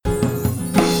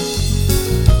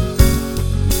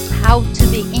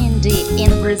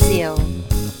Brazil.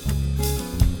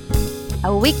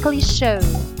 A weekly show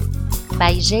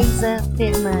by Geisa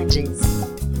Fernandes.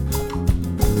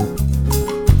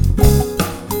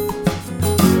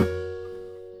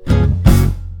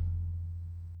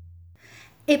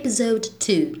 Episode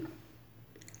 2.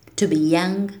 To be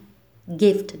young,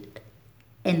 gifted,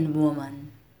 and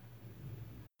woman.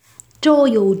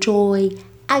 Joy, oh joy,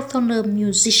 I found a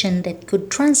musician that could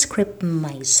transcribe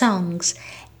my songs,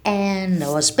 and I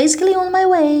was basically on my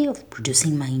way of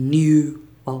producing my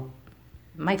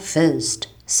first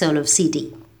solo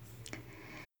CD.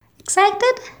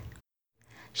 Excited?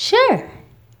 Sure.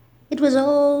 It was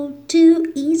all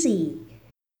too easy.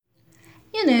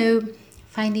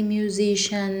 Finding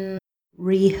musician,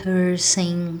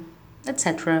 rehearsing,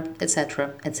 etc.,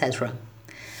 etc., etc.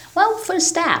 Well, first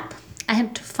step, I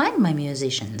had to find my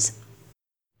musicians.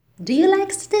 Do you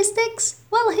like statistics?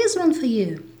 Well, here's one for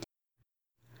you.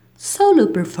 Solo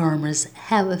performers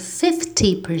have a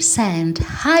 50%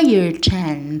 higher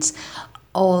chance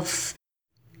of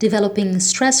developing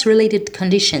stress-related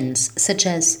conditions such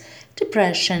as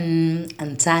depression,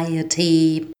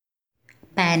 anxiety,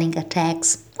 panic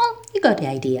attacks. Well, you got the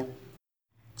idea.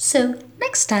 So,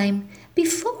 next time,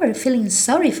 before feeling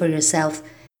sorry for yourself,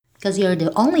 because you're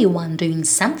the only one doing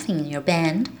something in your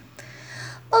band,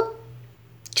 well,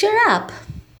 cheer up.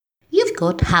 You've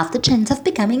got half the chance of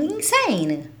becoming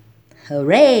insane.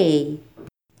 Hooray!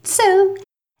 So,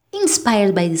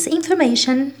 inspired by this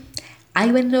information,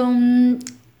 I went on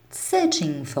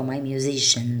searching for my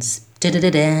musicians.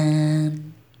 Da-da-da-da.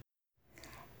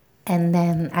 And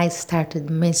then I started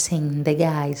missing the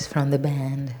guys from the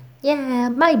band. Yeah,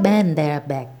 my band there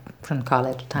back from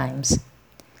college times.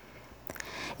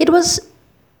 It was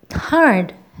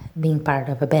hard being part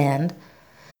of a band.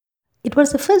 It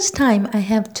was the first time I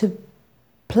had to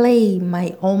play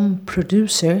my own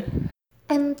producer.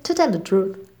 And to tell the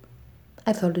truth,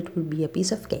 I thought it would be a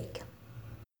piece of cake.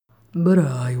 But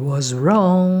I was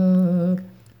wrong.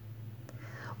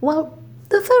 Well,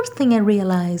 the first thing I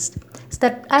realized is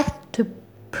that I had to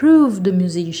prove the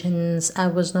musicians I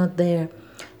was not there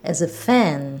as a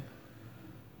fan,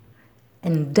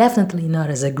 and definitely not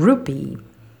as a groupie.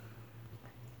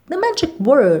 The magic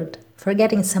word for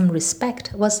getting some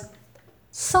respect was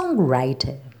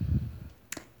songwriter.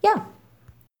 Yeah,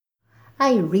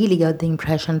 I really got the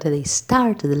impression that they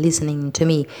started listening to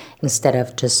me instead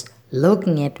of just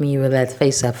looking at me with that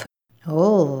face of,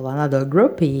 oh, another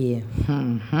groupie.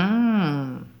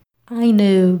 I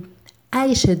knew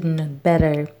I should know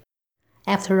better.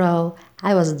 After all,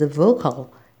 I was the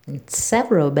vocal in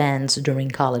several bands during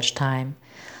college time.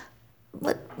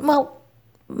 But, well,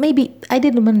 maybe I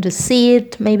didn't want to see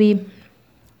it, maybe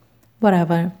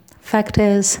whatever. Fact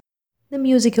is, the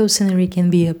musical scenery can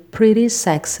be a pretty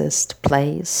sexist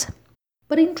place.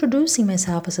 But introducing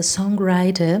myself as a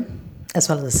songwriter, as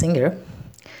well as a singer,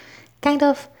 kind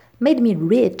of made me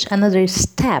reach another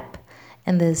step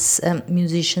in this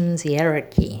musician's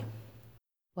hierarchy.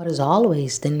 What is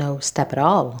always the no step at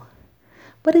all,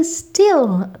 but is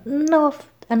still not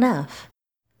enough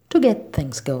to get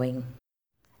things going.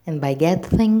 And by get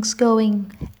things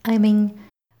going, I mean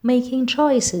making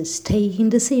choices, taking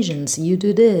decisions. You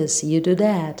do this, you do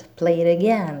that, play it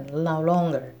again, no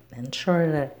longer and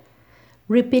shorter.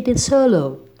 Repeat it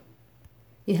solo.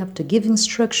 You have to give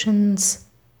instructions,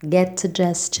 get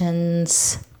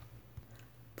suggestions,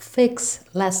 fix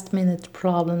last-minute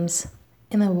problems.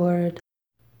 In a word,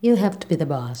 you have to be the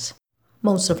boss.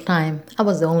 Most of the time, I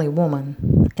was the only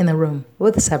woman in a room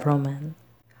with several men.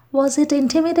 Was it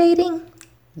intimidating?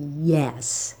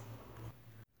 Yes.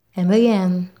 And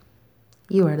again,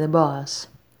 you are the boss.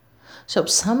 So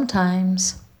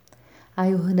sometimes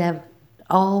I would have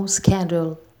all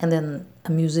scheduled, and then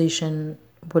a musician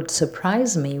would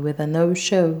surprise me with a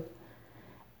no-show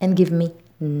and give me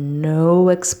no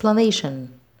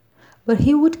explanation. But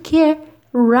he would care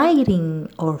writing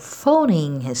or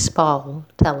phoning his pal,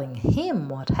 telling him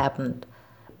what happened,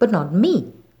 but not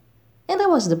me. And I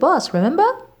was the boss,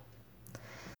 remember?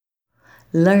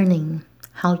 Learning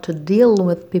how to deal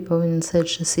with people in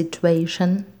such a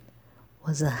situation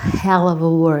was a hell of a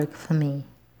work for me,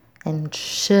 and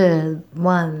sure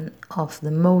one of the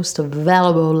most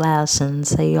valuable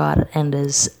lessons I got in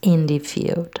this indie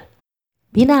field.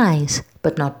 Be nice,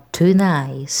 but not too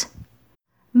nice.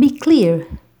 Be clear,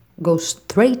 go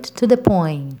straight to the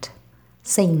point.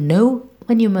 Say no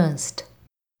when you must,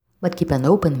 but keep an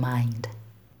open mind.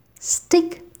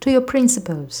 Stick to your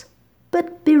principles,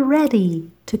 but be ready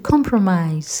to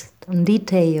compromise on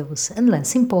details and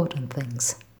less important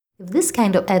things. If this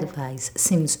kind of advice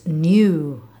seems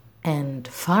new and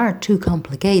far too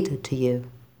complicated to you,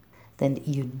 then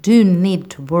you do need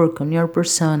to work on your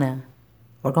persona.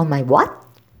 Work on my what?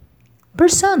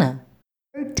 Persona.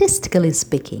 Artistically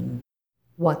speaking,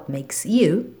 what makes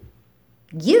you,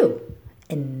 you,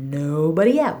 and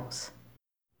nobody else?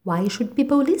 Why should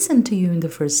people listen to you in the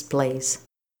first place?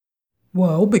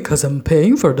 Well, because I'm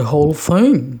paying for the whole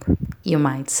thing, you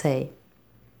might say.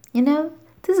 You know,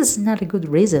 this is not a good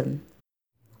reason.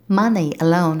 Money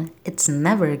alone, it's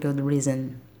never a good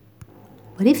reason.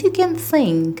 But if you can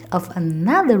think of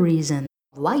another reason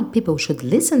why people should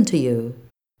listen to you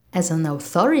as an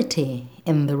authority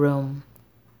in the room,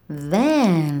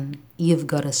 then you've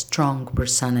got a strong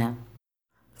persona.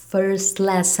 First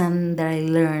lesson that I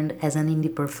learned as an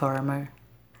indie performer.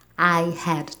 I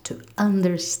had to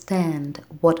understand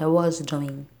what I was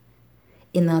doing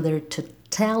in order to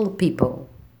tell people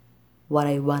what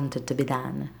I wanted to be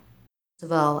done.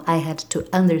 First of all, I had to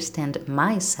understand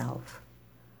myself.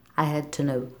 I had to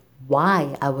know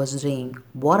why I was doing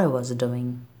what I was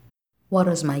doing. What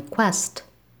was my quest?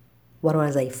 What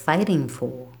was I fighting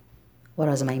for? What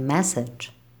was my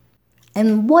message?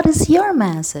 And what is your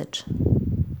message?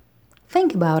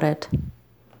 Think about it.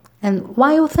 And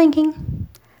while thinking,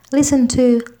 listen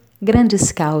to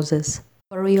Grandes Causas,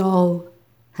 where we all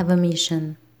have a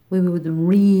mission we would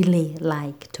really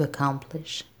like to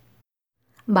accomplish.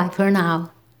 Bye for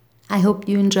now. I hope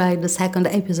you enjoyed the second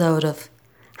episode of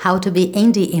How to be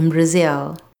Indie in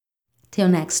Brazil. Till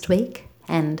next week,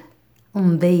 and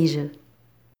beijo.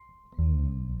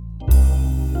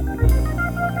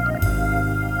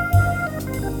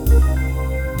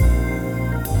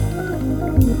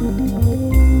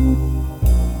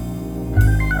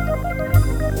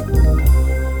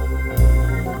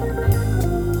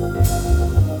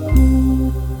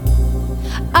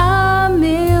 A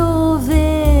meu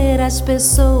ver, as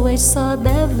pessoas só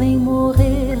devem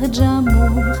morrer de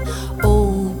amor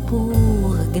ou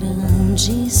por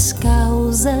grandes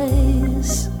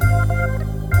causas.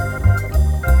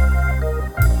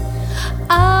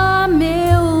 A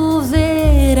meu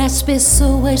ver, as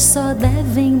pessoas só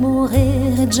devem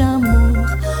morrer de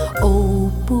amor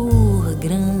ou por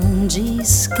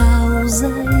grandes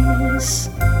causas.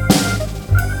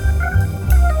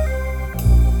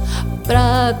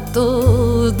 Pra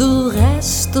todo o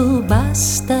resto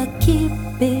basta que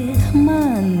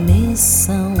permaneçam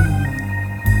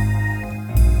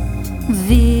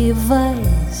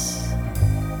vivas.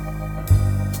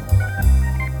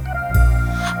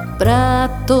 Pra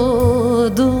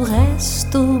todo o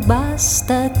resto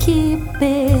basta que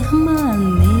permaneçam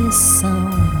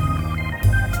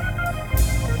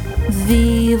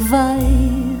vivas.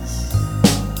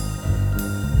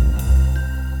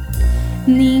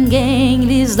 Ninguém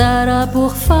lhes dará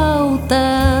por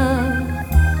falta,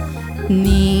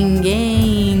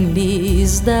 ninguém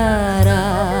lhes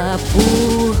dará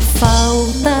por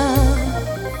falta,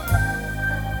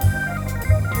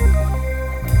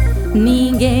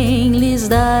 ninguém lhes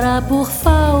dará por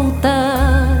falta,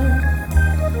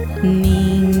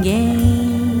 ninguém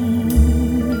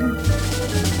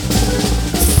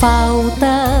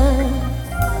falta.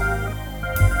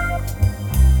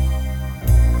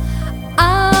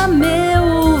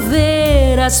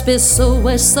 As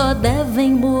pessoas só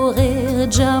devem morrer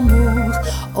de amor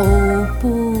ou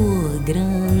por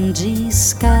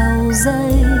grandes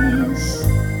causas.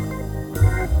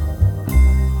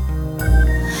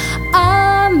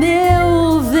 A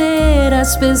meu ver,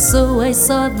 as pessoas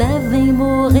só devem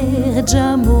morrer de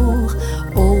amor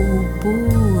ou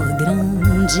por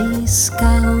grandes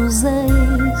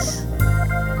causas.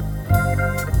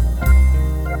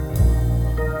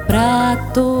 Pra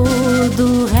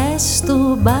todo o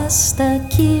resto basta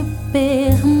que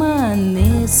permaneçam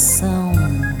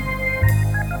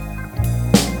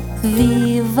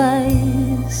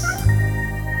vivas.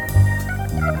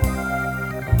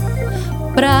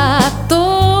 Pra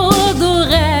todo o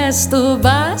resto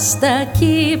basta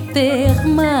que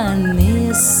permaneçam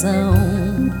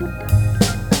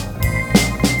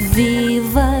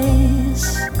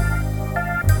vivas.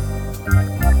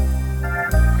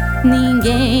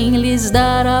 Ninguém lhes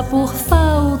dará por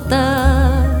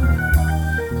falta,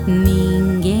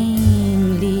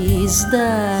 ninguém lhes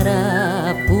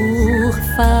dará por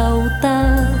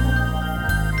falta,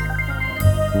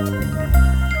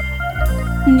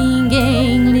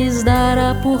 ninguém lhes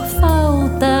dará por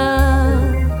falta,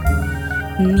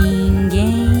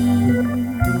 ninguém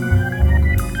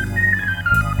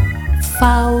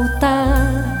falta.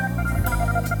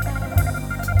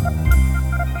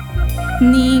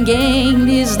 Ninguém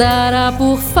lhes dará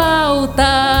por falta,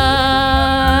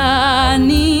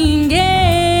 ninguém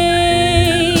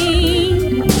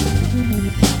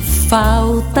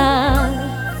falta.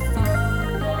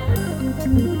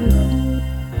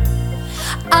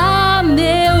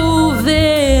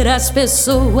 as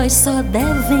pessoas só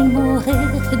devem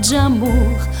morrer de amor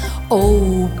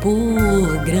ou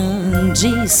por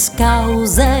grandes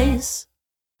causas.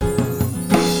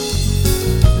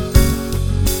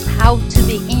 How to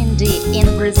be indie in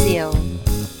Brazil.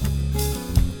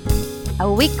 A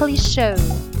weekly show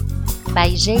by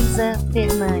Geisa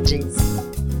Fernandes.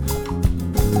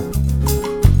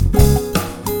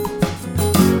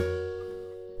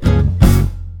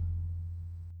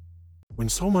 When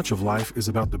so much of life is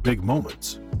about the big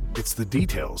moments, it's the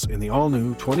details in the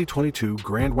all-new 2022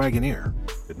 Grand Wagoneer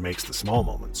that makes the small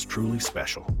moments truly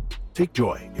special. Take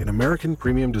joy in American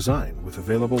premium design with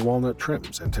available walnut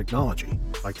trims and technology,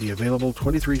 like the available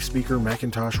 23-speaker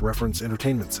Macintosh reference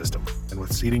entertainment system, and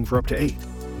with seating for up to 8.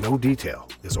 No detail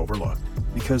is overlooked,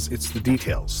 because it's the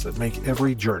details that make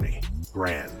every journey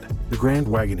grand. The Grand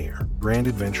Wagoneer, Grand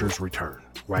Adventures Return.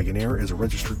 Wagoneer is a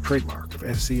registered trademark of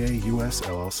FCA US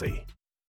LLC.